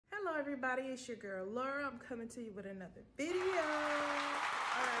everybody, it's your girl Laura. I'm coming to you with another video. Alright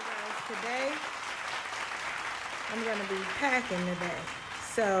guys, today I'm gonna be packing today.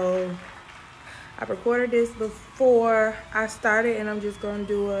 So I recorded this before I started and I'm just gonna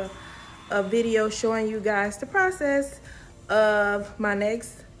do a video showing you guys the process of my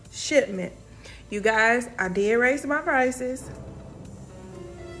next shipment. You guys, I did raise my prices.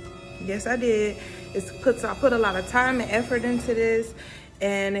 Yes, I did. I put a lot of time and effort into this.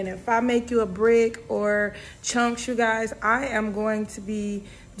 And then if I make you a brick or chunks, you guys, I am going to be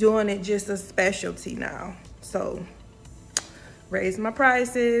doing it just a specialty now. So raise my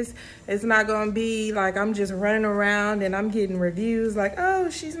prices. It's not gonna be like I'm just running around and I'm getting reviews like,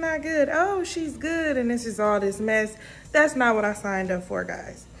 oh, she's not good. Oh, she's good. And it's just all this mess. That's not what I signed up for,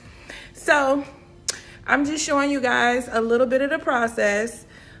 guys. So I'm just showing you guys a little bit of the process.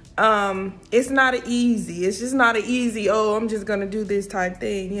 It's not easy. It's just not an easy, oh, I'm just gonna do this type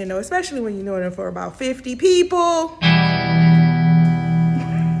thing, you know, especially when you're doing it for about 50 people.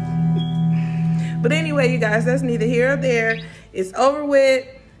 But anyway, you guys, that's neither here or there. It's over with.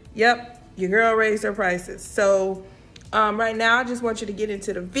 Yep, your girl raised her prices. So right now, I just want you to get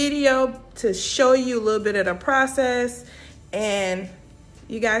into the video to show you a little bit of the process, and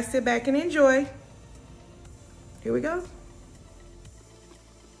you guys sit back and enjoy. Here we go.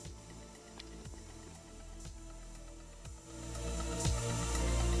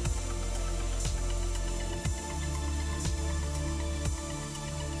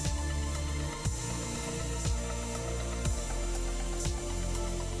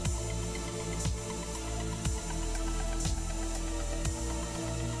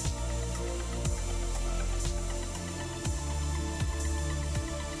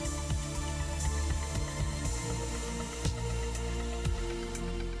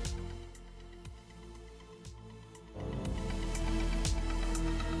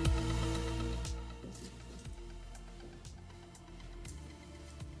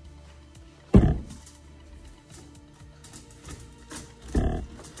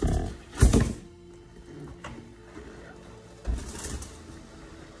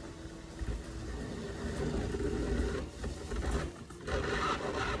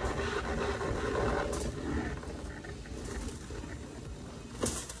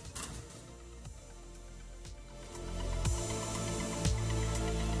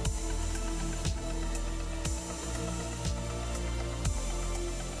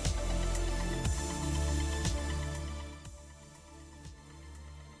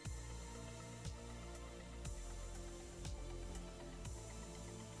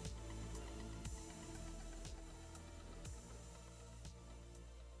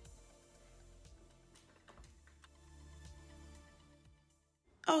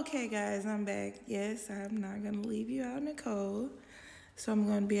 Okay guys, I'm back. Yes, I'm not gonna leave you out in the cold. So I'm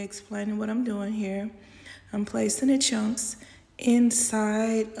gonna be explaining what I'm doing here. I'm placing the chunks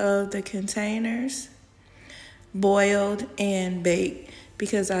inside of the containers, boiled and baked,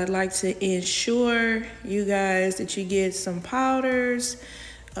 because I'd like to ensure you guys that you get some powders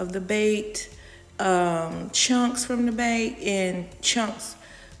of the baked, chunks from the baked and chunks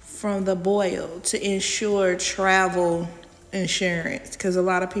from the boiled to ensure travel insurance. Because a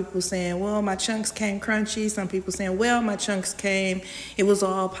lot of people saying, well, my chunks came crunchy. Some people saying, well, my chunks came, it was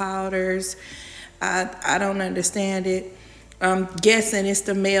all powders. I don't understand it. I'm guessing it's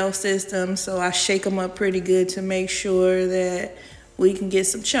the mail system, so I shake them up pretty good to make sure that we can get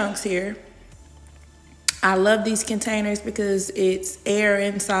some chunks here. I love these containers because it's air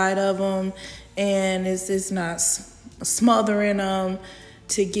inside of them and it's not smothering them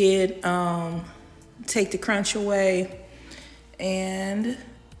to get take the crunch away. And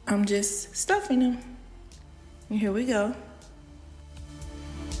I'm just stuffing them. And here we go.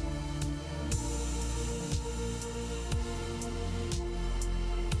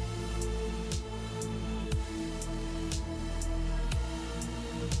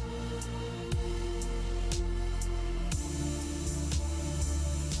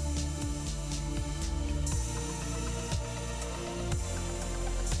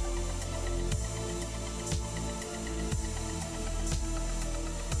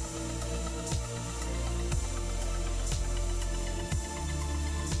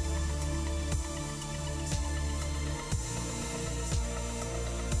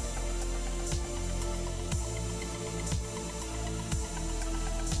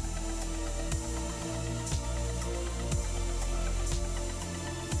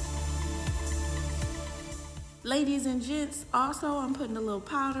 Ladies and gents, also I'm putting a little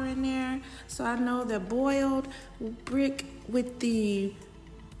powder in there so I know the boiled brick with the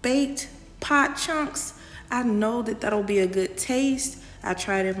baked pot chunks, I know that that'll be a good taste. I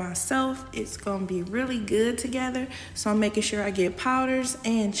tried it myself. It's gonna be really good together. So I'm making sure I get powders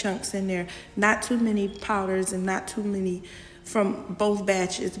and chunks in there. Not too many powders and not too many from both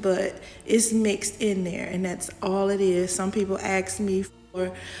batches, but it's mixed in there, and that's all it is. Some people ask me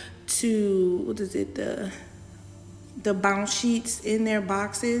for the bounce sheets in their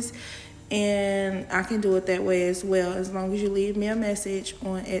boxes, and I can do it that way as well, as long as you leave me a message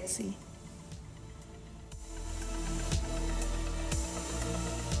on Etsy.